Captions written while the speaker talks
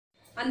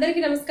అందరికీ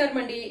నమస్కారం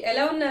అండి.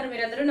 ఎలా ఉన్నారు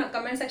మీరందరూ? నాకు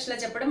కామెంట్ సెక్షన్ లో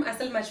చెప్పడం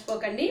అసలు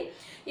మర్చిపోకండి.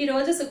 ఈ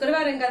రోజు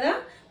శుక్రవారం కదా,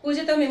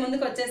 పూజతో మీ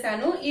ముందుకు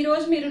వచ్చేసాను. ఈ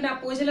రోజు మీరు నా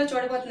పూజలో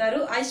చూడబోతున్నారు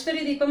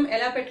ఐశ్వర్య దీపం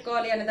ఎలా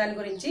పెట్టుకోవాలి అనే దాని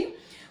గురించి.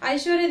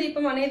 ఐశ్వర్య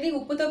దీపం అనేది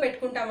ఉప్పుతో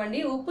పెట్టుకుంటామండి.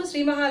 ఉప్పు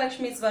శ్రీ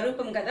మహాలక్ష్మి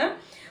స్వరూపం కదా,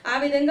 ఆ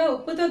విధంగా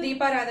ఉప్పుతో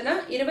దీపారాధన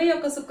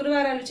 21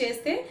 శుక్రవారాలు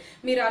చేస్తే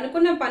మీరు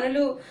అనుకున్న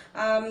పనులు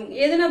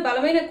ఏదైనా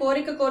బలమైన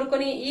కోరిక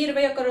కోరుకొని ఈ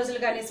 21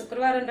 రోజులు కానీ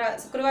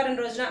శుక్రవారం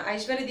రోజున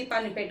ఐశ్వర్య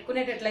దీపాన్ని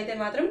పెట్టుకునేటట్లయితే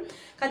మాత్రం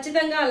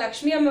ఖచ్చితంగా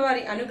లక్ష్మీ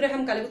అమ్మవారి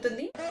అనుగ్రహం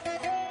కలుగుతుంది.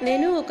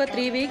 నేను ఒక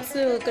 3 వీక్స్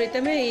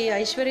క్రితమే ఈ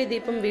ఐశ్వర్య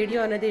దీపం వీడియో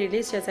అనేది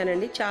రిలీజ్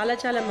చేశానండి.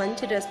 చాలా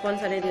మంచి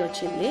రెస్పాన్స్ అనేది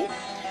వచ్చింది.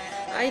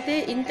 అయితే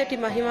ఇంతటి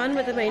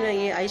మహిమాన్వితమైన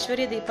ఈ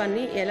ఐశ్వర్య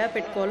దీపాన్ని ఎలా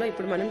పెట్టుకోవాలో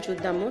ఇప్పుడు మనం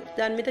చూద్దాము.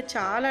 దాని మీద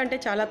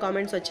చాలా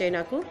కామెంట్స్ వచ్చాయి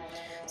నాకు.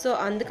 సో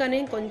అందుకనే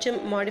కొంచెం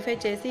మాడిఫై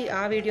చేసి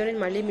ఆ వీడియోని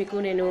మళ్ళీ మీకు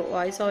నేను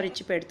వాయిస్ ఓవర్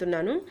ఇచ్చి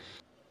పెడుతున్నాను.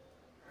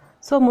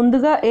 సో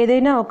ముందుగా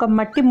ఏదైనా ఒక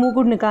మట్టి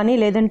మూకుడుని కానీ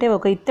లేదంటే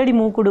ఒక ఇత్తడి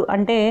మూకుడు,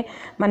 అంటే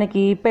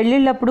మనకి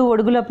పెళ్ళిళ్ళప్పుడు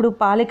ఒడుగులప్పుడు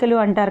పాలికలు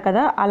అంటారు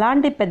కదా,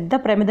 అలాంటి పెద్ద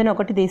ప్రమిదను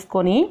ఒకటి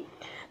తీసుకొని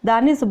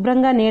దాన్ని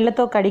శుభ్రంగా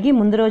నీళ్లతో కడిగి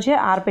ముందు రోజే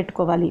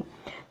ఆరపెట్టుకోవాలి.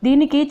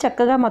 దీనికి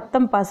చక్కగా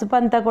మొత్తం పసుపు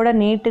అంతా కూడా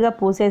నీట్గా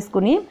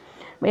పూసేసుకుని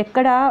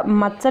ఎక్కడ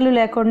మచ్చలు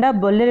లేకుండా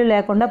బొల్లెలు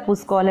లేకుండా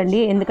పూసుకోవాలండి.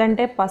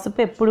 ఎందుకంటే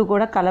పసుపు ఎప్పుడు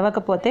కూడా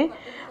కలవకపోతే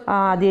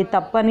అది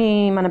తప్పని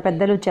మన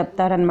పెద్దలు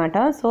చెప్తారనమాట.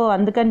 సో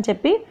అందుకని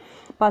చెప్పి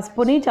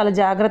పసుపుని చాలా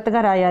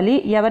జాగ్రత్తగా రాయాలి.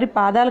 ఎవరి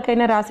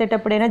పాదాలకైనా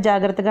రాసేటప్పుడైనా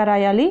జాగ్రత్తగా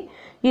రాయాలి.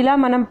 ఇలా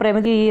మనం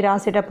ప్రమిది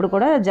రాసేటప్పుడు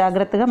కూడా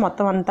జాగ్రత్తగా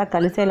మొత్తం అంతా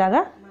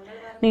కలిసేలాగా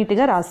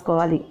నీట్గా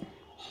రాసుకోవాలి.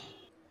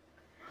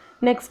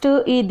 నెక్స్ట్,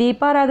 ఈ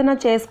దీపారాధన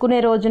చేసుకునే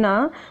రోజున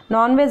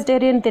నాన్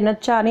వెజిటేరియన్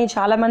తినొచ్చా అని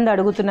చాలామంది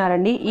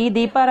అడుగుతున్నారండి. ఈ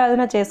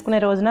దీపారాధన చేసుకునే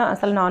రోజున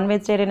అసలు నాన్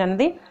వెజిటేరియన్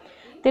అనేది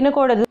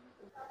తినకూడదు.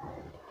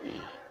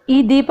 ఈ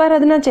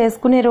దీపారాధన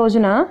చేసుకునే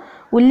రోజున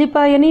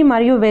ఉల్లిపాయని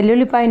మరియు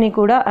వెల్లుల్లిపాయని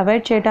కూడా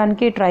అవాయిడ్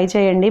చేయడానికి ట్రై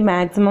చేయండి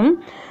మ్యాక్సిమం.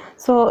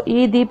 సో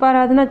ఈ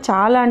దీపారాధన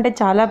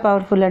చాలా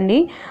పవర్ఫుల్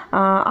అండి.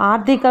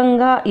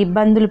 ఆర్థికంగా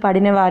ఇబ్బందులు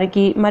పడిన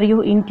వారికి మరియు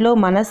ఇంట్లో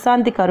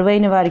మనశ్శాంతి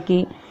కరువైన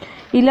వారికి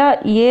ఇలా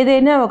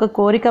ఏదైనా ఒక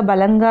కోరిక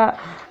బలంగా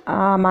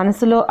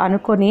మనసులో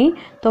అనుకొని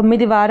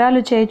 9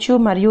 వారాలు చేయొచ్చు,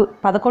 మరియు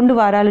 11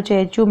 వారాలు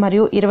చేయొచ్చు,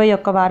 మరియు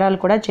 21 వారాలు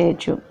కూడా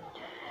చేయొచ్చు.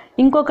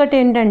 ఇంకొకటి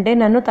ఏంటంటే,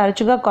 నన్ను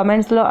తరచుగా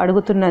కామెంట్స్లో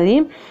అడుగుతున్నది,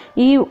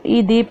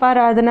 ఈ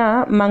దీపారాధన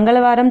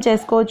మంగళవారం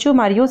చేసుకోవచ్చు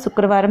మరియు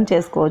శుక్రవారం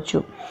చేసుకోవచ్చు.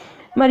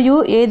 మరియు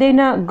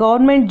ఏదైనా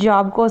గవర్నమెంట్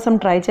జాబ్ కోసం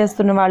ట్రై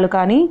చేస్తున్న వాళ్ళు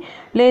కానీ,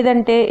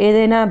 లేదంటే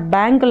ఏదైనా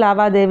బ్యాంకు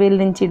లావాదేవీల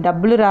నుంచి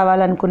డబ్బులు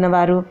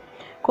రావాలనుకున్నవారు,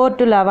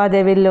 కోర్టు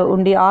లావాదేవీల్లో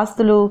ఉండి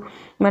ఆస్తులు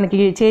మనకి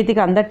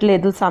చేతికి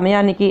అందట్లేదు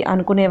సమయానికి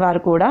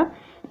అనుకునేవారు కూడా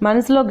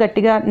మనసులో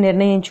గట్టిగా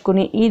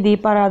నిర్ణయించుకుని ఈ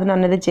దీపారాధన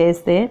అనేది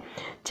చేస్తే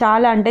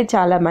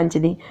చాలా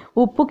మంచిది.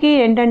 ఉప్పుకి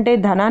ఏంటంటే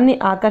ధనాన్ని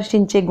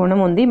ఆకర్షించే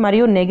గుణం ఉంది,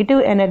 మరియు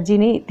నెగిటివ్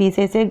ఎనర్జీని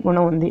తీసేసే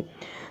గుణం ఉంది.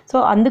 సో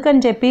అందుకని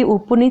చెప్పి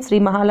ఉప్పుని శ్రీ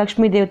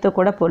మహాలక్ష్మీదేవితో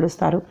కూడా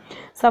పోలుస్తారు.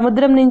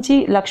 సముద్రం నుంచి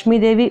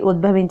లక్ష్మీదేవి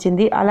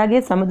ఉద్భవించింది,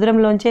 అలాగే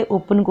సముద్రంలోంచే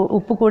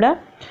ఉప్పు కూడా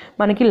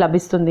మనకి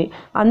లభిస్తుంది.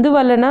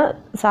 అందువలన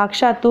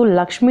సాక్షాత్తు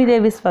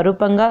లక్ష్మీదేవి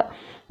స్వరూపంగా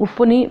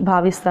ఉప్పుని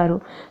భావిస్తారు.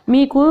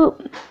 మీకు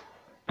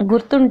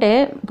గుర్తుంటే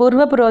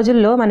పూర్వపు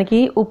రోజుల్లో మనకి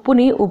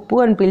ఉప్పుని ఉప్పు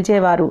అని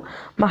పిలిచేవారు,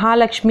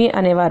 మహాలక్ష్మి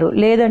అనేవారు,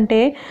 లేదంటే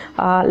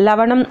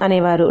లవణం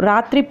అనేవారు.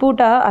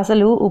 రాత్రిపూట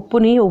అసలు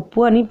ఉప్పుని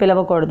ఉప్పు అని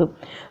పిలవకూడదు,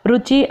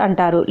 రుచి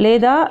అంటారు,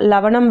 లేదా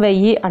లవణం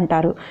వెయ్యి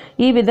అంటారు.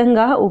 ఈ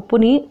విధంగా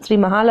ఉప్పుని శ్రీ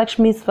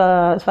మహాలక్ష్మి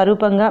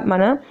స్వరూపంగా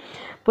మన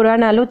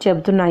పురాణాలు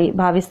చెబుతున్నాయి,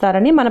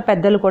 భావిస్తారని మన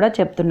పెద్దలు కూడా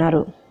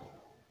చెప్తున్నారు.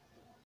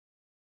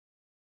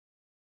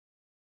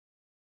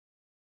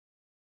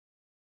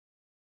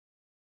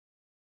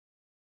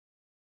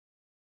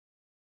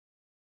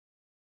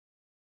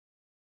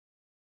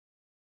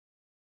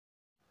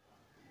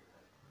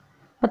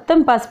 మొత్తం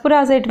పసుపు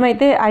రాసేయటం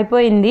అయితే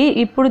అయిపోయింది.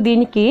 ఇప్పుడు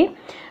దీనికి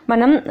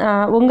మనం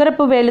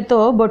ఉంగరపు వేలుతో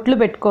బొట్లు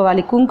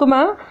పెట్టుకోవాలి.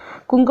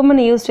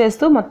 కుంకుమని యూజ్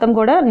చేస్తూ మొత్తం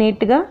కూడా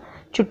నీట్గా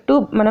చుట్టూ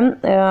మనం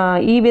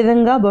ఈ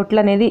విధంగా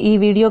బొట్లు అనేది ఈ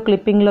వీడియో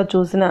క్లిప్పింగ్లో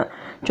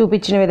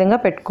చూపించిన విధంగా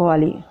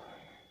పెట్టుకోవాలి.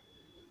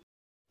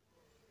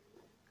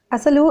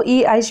 అసలు ఈ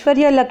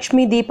ఐశ్వర్య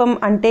లక్ష్మి దీపం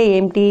అంటే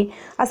ఏమిటి,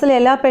 అసలు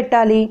ఎలా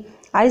పెట్టాలి?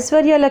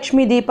 ఐశ్వర్య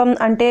లక్ష్మి దీపం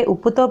అంటే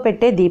ఉప్పుతో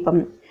పెట్టే దీపం.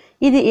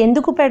 ఇది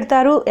ఎందుకు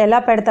పెడతారు, ఎలా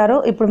పెడతారో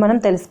ఇప్పుడు మనం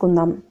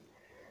తెలుసుకుందాం.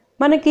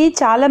 మనకి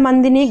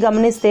చాలామందిని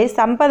గమనిస్తే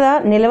సంపద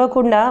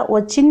నిలవకుండా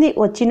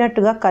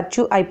వచ్చినట్టుగా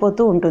ఖర్చు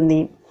అయిపోతూ ఉంటుంది.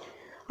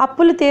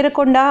 అప్పులు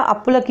తీరకుండా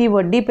అప్పులకి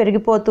వడ్డీ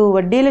పెరిగిపోతూ,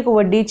 వడ్డీలకు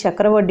వడ్డీ,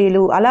 చక్ర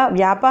వడ్డీలు, అలా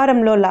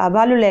వ్యాపారంలో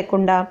లాభాలు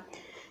లేకుండా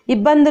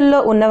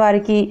ఇబ్బందుల్లో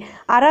ఉన్నవారికి,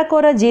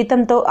 అరాకొర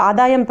జీతంతో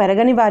ఆదాయం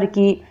పెరగని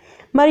వారికి,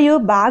 మరియు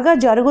బాగా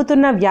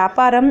జరుగుతున్న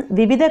వ్యాపారం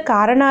వివిధ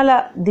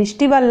కారణాల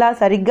దిష్టి వల్ల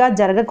సరిగ్గా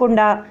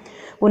జరగకుండా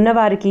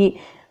ఉన్నవారికి,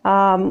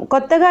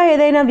 కొత్తగా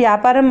ఏదైనా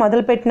వ్యాపారం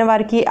మొదలుపెట్టిన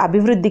వారికి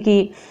అభివృద్ధికి,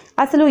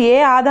 అసలు ఏ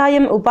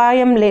ఆదాయం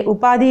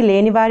ఉపాధి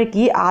లేని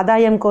వారికి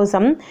ఆదాయం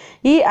కోసం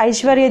ఈ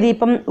ఐశ్వర్య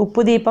దీపం,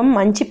 ఉప్పు దీపం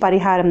మంచి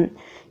పరిహారం.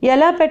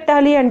 ఎలా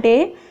పెట్టాలి అంటే,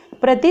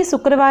 ప్రతి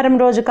శుక్రవారం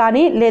రోజు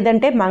కానీ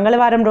లేదంటే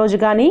మంగళవారం రోజు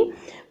కానీ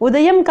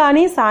ఉదయం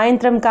కానీ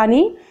సాయంత్రం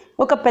కానీ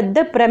ఒక పెద్ద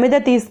ప్రమిద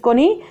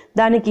తీసుకొని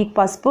దానికి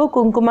పసుపు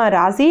కుంకుమ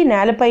రాసి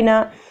నేలపైన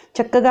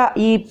చక్కగా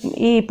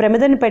ఈ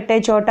ప్రమిదను పెట్టే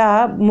చోట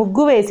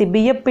ముగ్గు వేసి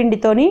బియ్యపు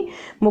పిండితోని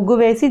ముగ్గు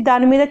వేసి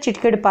దాని మీద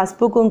చిటికెడు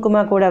పసుపు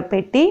కుంకుమ కూడా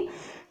పెట్టి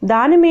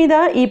దాని మీద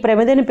ఈ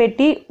ప్రమిదను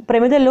పెట్టి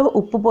ప్రమిదలో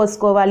ఉప్పు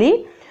పోసుకోవాలి.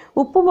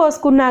 ఉప్పు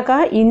పోసుకున్నాక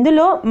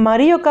ఇందులో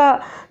మరి ఒక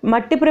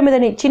మట్టి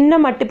ప్రమిదని, చిన్న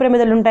మట్టి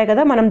ప్రమిదలు ఉంటాయి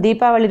కదా మనం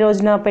దీపావళి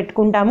రోజున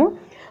పెట్టుకుంటాము,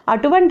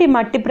 అటువంటి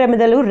మట్టి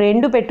ప్రమిదలు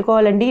 2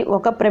 పెట్టుకోవాలండి.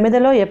 ఒక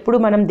ప్రమిదలో ఎప్పుడు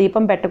మనం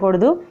దీపం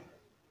పెట్టకూడదు.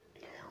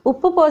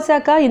 ఉప్పు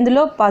పోసాక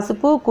ఇందులో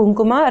పసుపు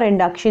కుంకుమ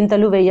 2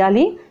 అక్షింతలు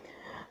వేయాలి.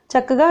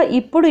 చక్కగా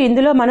ఇప్పుడు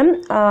ఇందులో మనం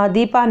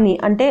దీపాన్ని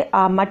అంటే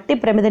ఆ మట్టి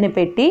ప్రమిదని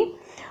పెట్టి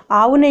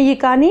ఆవు నెయ్యి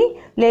కానీ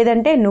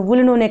లేదంటే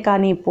నువ్వుల నూనె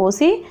కానీ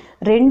పోసి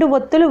 2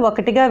 ఒత్తులు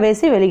ఒకటిగా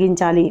వేసి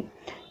వెలిగించాలి.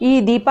 ఈ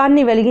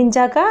దీపాన్ని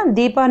వెలిగించాక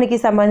దీపానికి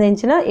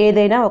సంబంధించిన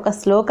ఏదైనా ఒక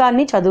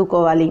శ్లోకాన్ని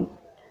చదువుకోవాలి.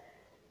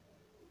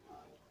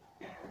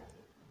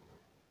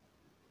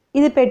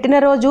 ఇది పెట్టిన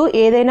రోజు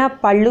ఏదైనా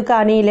పళ్ళు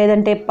కానీ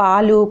లేదంటే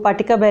పాలు,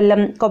 పటిక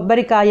బెల్లం,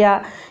 కొబ్బరికాయ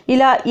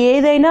ఇలా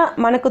ఏదైనా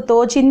మనకు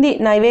తోచింది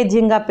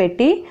నైవేద్యంగా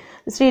పెట్టి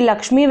శ్రీ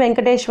లక్ష్మీ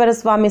వెంకటేశ్వర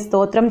స్వామి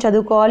స్తోత్రం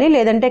చదువుకోవాలి.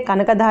 లేదంటే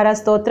కనకధార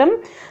స్తోత్రం,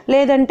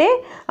 లేదంటే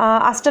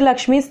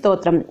అష్టలక్ష్మి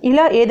స్తోత్రం,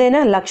 ఇలా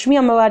ఏదైనా లక్ష్మీ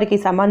అమ్మవారికి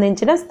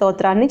సంబంధించిన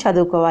స్తోత్రాన్ని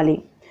చదువుకోవాలి.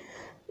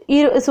 ఈ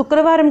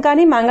శుక్రవారం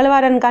కానీ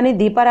మంగళవారం కానీ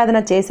దీపారాధన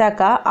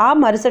చేశాక ఆ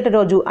మరుసటి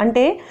రోజు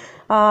అంటే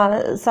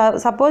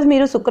సపోజ్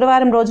మీరు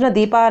శుక్రవారం రోజున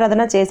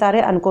దీపారాధన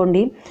చేశారే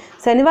అనుకోండి,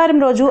 శనివారం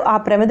రోజు ఆ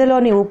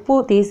ప్రమిదలోని ఉప్పు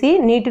తీసి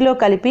నీటిలో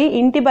కలిపి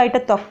ఇంటి బయట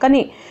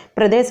తొక్కని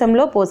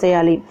ప్రదేశంలో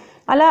పోసేయాలి.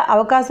 అలా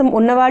అవకాశం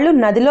ఉన్నవాళ్ళు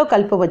నదిలో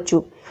కలపవచ్చు.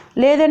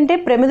 లేదంటే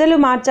ప్రమిదలు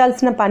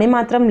మార్చాల్సిన పని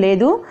మాత్రం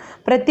లేదు.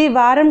 ప్రతి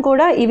వారం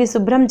కూడా ఇవి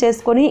శుభ్రం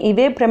చేసుకొని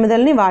ఇవే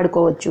ప్రమిదల్ని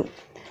వాడుకోవచ్చు.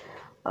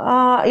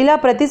 ఇలా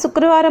ప్రతి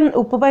శుక్రవారం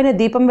ఉప్పు పైన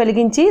దీపం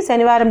వెలిగించి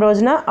శనివారం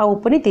రోజున ఆ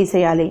ఉప్పుని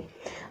తీసేయాలి.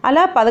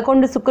 అలా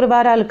 11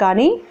 శుక్రవారాలు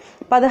కానీ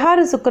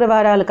 16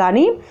 శుక్రవారాలు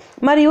కానీ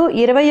మరియు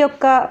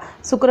 21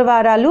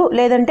 శుక్రవారాలు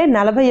లేదంటే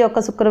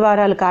 41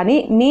 శుక్రవారాలు కానీ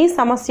మీ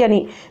సమస్యని,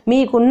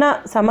 మీకున్న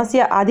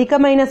సమస్య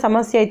అధికమైన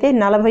సమస్య అయితే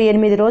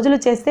 48 రోజులు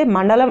చేస్తే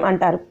మండలం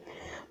అంటారు.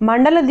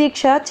 మండల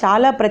దీక్ష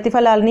చాలా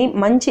ప్రతిఫలాలని,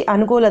 మంచి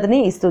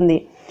అనుకూలతని ఇస్తుంది.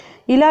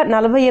 ఇలా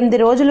 48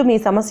 రోజులు మీ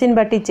సమస్యను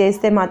బట్టి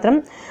చేస్తే మాత్రం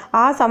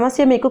ఆ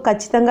సమస్య మీకు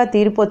ఖచ్చితంగా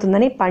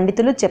తీరిపోతుందని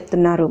పండితులు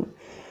చెప్తున్నారు.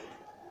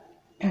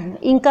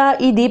 ఇంకా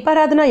ఈ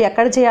దీపారాధన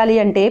ఎక్కడ చేయాలి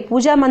అంటే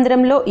పూజా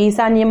మందిరంలో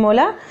ఈశాన్యం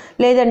మూల,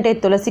 లేదంటే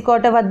తులసి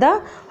కోట వద్ద,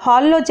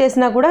 హాల్లో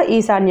చేసినా కూడా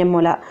ఈశాన్యం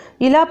మూల.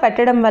 ఇలా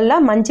పెట్టడం వల్ల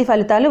మంచి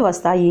ఫలితాలు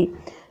వస్తాయి.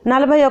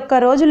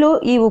 41 రోజులు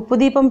ఈ ఉప్పు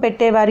దీపం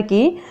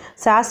పెట్టేవారికి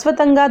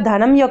శాశ్వతంగా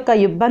ధనం యొక్క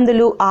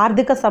ఇబ్బందులు,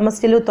 ఆర్థిక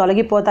సమస్యలు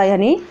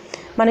తొలగిపోతాయని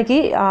మనకి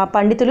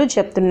పండితులు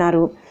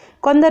చెప్తున్నారు.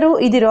 కొందరు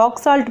ఇది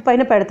రాక్ సాల్ట్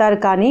పైన పెడతారు,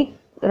 కానీ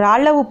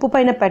రాళ్ల ఉప్పు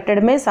పైన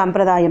పెట్టడమే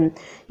సంప్రదాయం.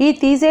 ఈ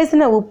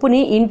తీసేసిన ఉప్పుని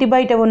ఇంటి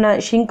బయట ఉన్న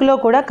షింక్లో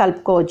కూడా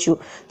కలుపుకోవచ్చు.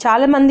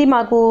 చాలామంది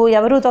మాకు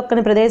ఎవరూ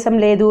తొక్కని ప్రదేశం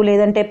లేదు,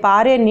 లేదంటే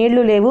పారే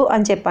నీళ్లు లేవు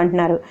అని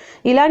చెప్పంటున్నారు.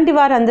 ఇలాంటి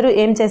వారందరూ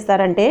ఏం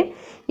చేస్తారంటే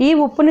ఈ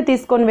ఉప్పుని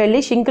తీసుకొని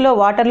వెళ్ళి షింక్లో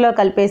వాటర్లో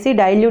కలిపేసి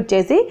డైల్యూట్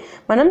చేసి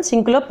మనం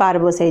షింక్లో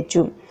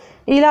పారబోసేయచ్చు.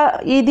 ఇలా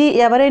ఇది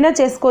ఎవరైనా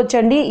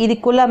చేసుకోవచ్చండి. ఇది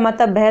కుల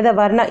మత భేద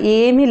వర్ణ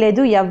ఏమీ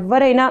లేదు,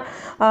 ఎవరైనా.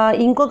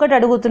 ఇంకొకటి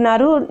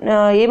అడుగుతున్నారు,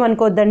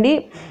 ఏమనుకోద్దండి,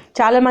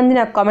 చాలామంది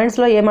నాకు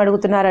కామెంట్స్లో ఏం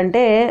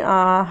అడుగుతున్నారంటే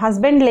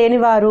హస్బెండ్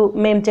లేనివారు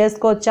మేము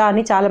చేసుకోవచ్చా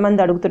అని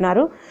చాలామంది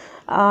అడుగుతున్నారు.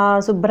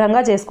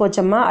 శుభ్రంగా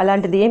చేసుకోవచ్చమ్మా,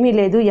 అలాంటిది ఏమీ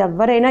లేదు.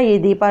 ఎవరైనా ఈ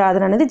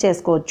దీపారాధన అనేది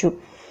చేసుకోవచ్చు.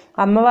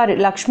 అమ్మవారి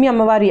లక్ష్మీ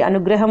అమ్మవారి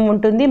అనుగ్రహం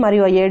ఉంటుంది,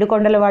 మరియు 7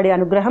 కొండలవాడి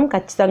అనుగ్రహం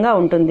ఖచ్చితంగా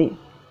ఉంటుంది.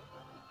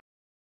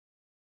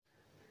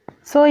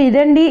 సో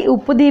ఇదండి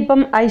ఉప్పు దీపం,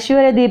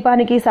 ఐశ్వర్య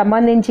దీపానికి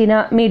సంబంధించిన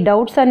మీ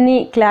డౌట్స్ అన్నీ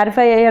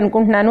క్లారిఫై అయ్యాయి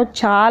అనుకుంటున్నాను.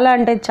 చాలా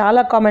అంటే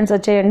చాలా కామెంట్స్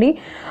వచ్చాయండి.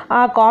 ఆ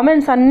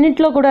కామెంట్స్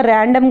అన్నింటిలో కూడా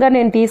ర్యాండమ్గా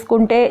నేను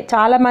తీసుకుంటే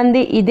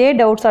చాలామంది ఇదే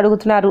డౌట్స్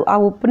అడుగుతున్నారు. ఆ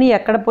ఉప్పుని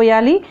ఎక్కడ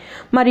పోయాలి,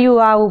 మరియు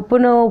ఆ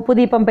ఉప్పు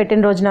దీపం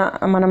పెట్టిన రోజున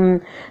మనం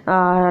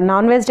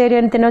నాన్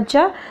వెజిటేరియన్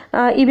తినొచ్చా,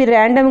 ఇవి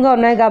ర్యాండమ్గా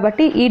ఉన్నాయి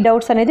కాబట్టి ఈ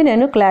డౌట్స్ అనేది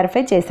నేను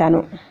క్లారిఫై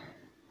చేశాను.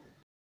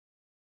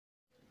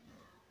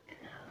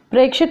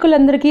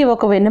 ప్రేక్షకులందరికీ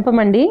ఒక విన్నపం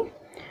అండి,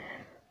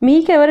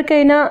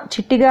 మీకెవరికైనా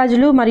చిట్టి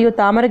గాజులు మరియు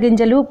తామర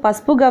గింజలు,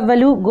 పసుపు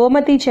గవ్వలు,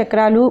 గోమతి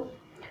చక్రాలు,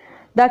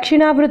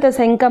 దక్షిణావృత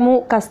శంఖము,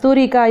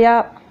 కస్తూరికాయ,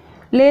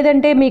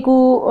 లేదంటే మీకు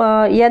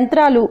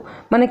యంత్రాలు,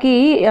 మనకి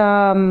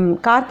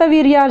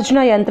కార్తవీర్యార్జున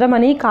యంత్రం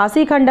అని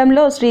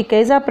కాశీఖండంలో శ్రీ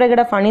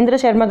కేశప్రగడ ఫణీంద్ర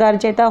శర్మ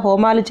గారి చేత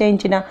హోమాలు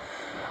చేయించిన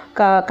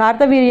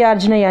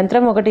కార్తవీర్యార్జున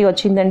యంత్రం ఒకటి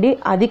వచ్చిందండి,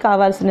 అది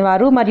కావాల్సిన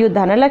వారు. మరియు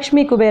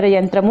ధనలక్ష్మి కుబేర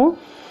యంత్రము,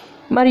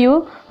 మరియు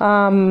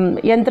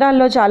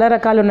యంత్రాల్లో చాలా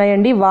రకాలు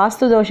ఉన్నాయండి.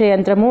 వాస్తు దోష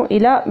యంత్రము,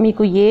 ఇలా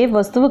మీకు ఏ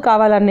వస్తువు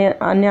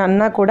కావాలని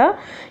అన్నా కూడా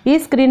ఈ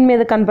స్క్రీన్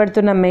మీద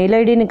కనపడుతున్న మెయిల్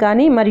ఐడిని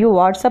కానీ మరియు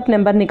వాట్సాప్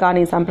నెంబర్ని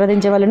కానీ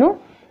సంప్రదించవలను.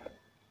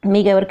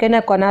 మీకు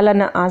ఎవరికైనా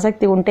కొనాలన్న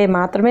ఆసక్తి ఉంటే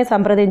మాత్రమే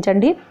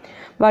సంప్రదించండి.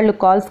 వాళ్ళు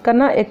కాల్స్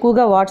కన్నా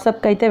ఎక్కువగా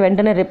వాట్సాప్కి అయితే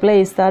వెంటనే రిప్లై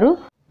ఇస్తారు.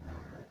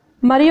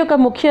 మరి ఒక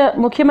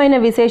ముఖ్యమైన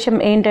విశేషం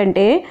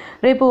ఏంటంటే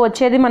రేపు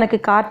వచ్చేది మనకి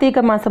కార్తీక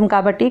మాసం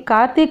కాబట్టి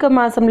కార్తీక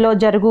మాసంలో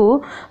జరుగు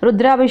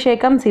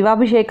రుద్రాభిషేకం,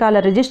 శివాభిషేకాల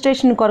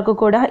రిజిస్ట్రేషన్ కొరకు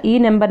కూడా ఈ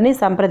నెంబర్ని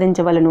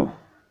సంప్రదించవలను.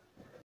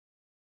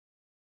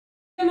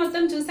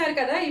 మొత్తం చూసారు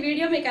కదా, ఈ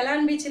వీడియో మీకు ఎలా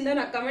అనిపించిందో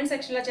నాకు కామెంట్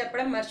సెక్షన్లో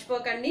చెప్పడం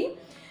మర్చిపోకండి.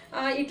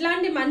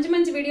 ఇట్లాంటి మంచి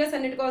మంచి వీడియోస్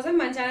అన్నిటి కోసం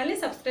మన ఛానల్ని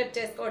సబ్స్క్రైబ్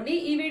చేసుకోండి.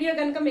 ఈ వీడియో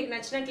కనుక మీకు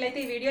నచ్చినట్లయితే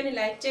ఈ వీడియోని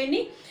లైక్ చేయండి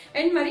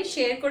అండ్ మరి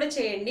షేర్ కూడా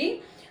చేయండి.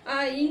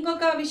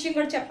 ఇంకొక విషయం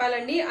కూడా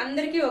చెప్పాలండి,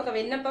 అందరికీ ఒక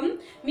విన్నపం.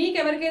 మీకు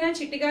ఎవరికైనా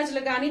చిట్టి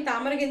గాజులు కానీ,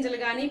 తామర గింజలు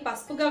కానీ,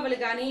 పసుపు గవ్వలు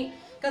కానీ,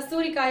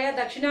 కస్తూరికాయ,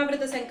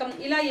 దక్షిణామృత శంఖం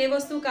ఇలా ఏ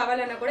వస్తువు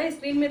కావాలన్నా కూడా ఈ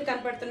స్క్రీన్ మీద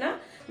కనపడుతున్న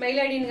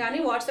మెయిల్ ఐడిని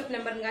కానీ వాట్సాప్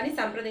నెంబర్ని కానీ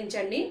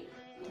సంప్రదించండి.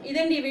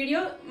 ఇదండి ఈ వీడియో.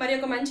 మరి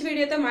ఒక మంచి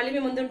వీడియోతో మళ్ళీ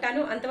మీ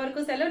ముందుంటాను.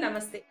 అంతవరకు సెలవు.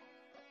 నమస్తే.